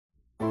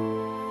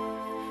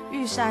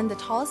Yushan, the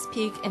tallest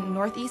peak in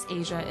Northeast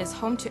Asia, is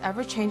home to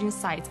ever-changing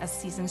sights as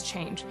seasons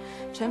change.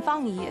 Chen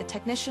Fangyi, a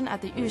technician at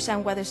the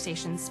Yushan weather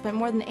station, spent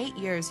more than 8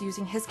 years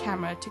using his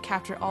camera to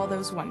capture all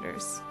those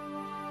wonders.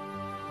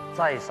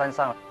 在山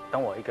上，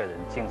等我一个人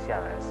静下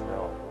来的时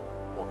候，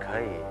我可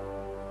以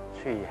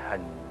去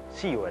很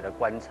细微的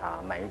观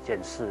察每一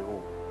件事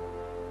物。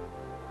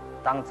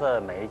当这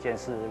每一件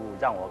事物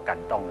让我感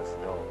动的时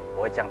候，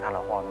我会将它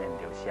的画面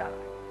留下来。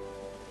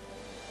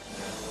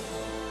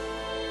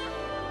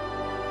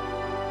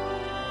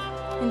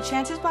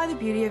 Enchanted by the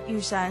beauty of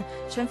Yushan,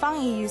 Chen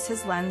Fangyi used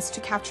his lens to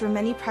capture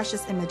many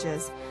precious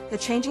images, the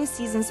changing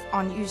seasons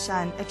on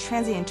Yushan, a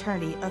transient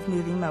eternity of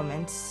moving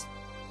moments.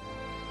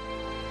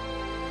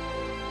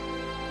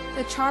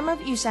 The charm of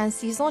Yushan's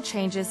seasonal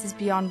changes is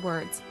beyond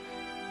words.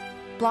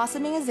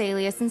 Blossoming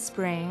azaleas in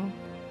spring,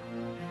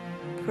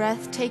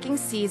 breathtaking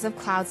seas of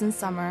clouds in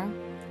summer,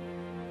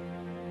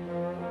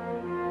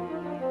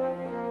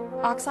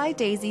 oxeye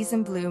daisies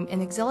in bloom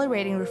in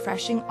exhilarating,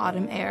 refreshing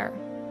autumn air.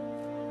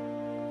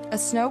 A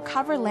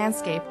snow-covered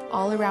landscape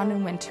all around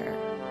in winter.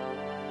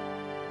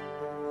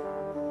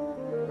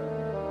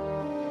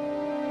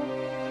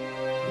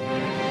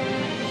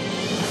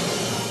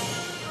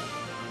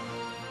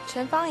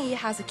 Chen Fangyi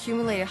has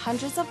accumulated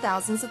hundreds of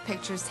thousands of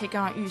pictures taken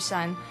on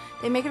Yushan.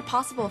 They make it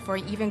possible for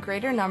an even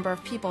greater number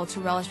of people to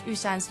relish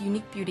Yushan's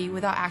unique beauty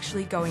without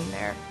actually going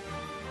there.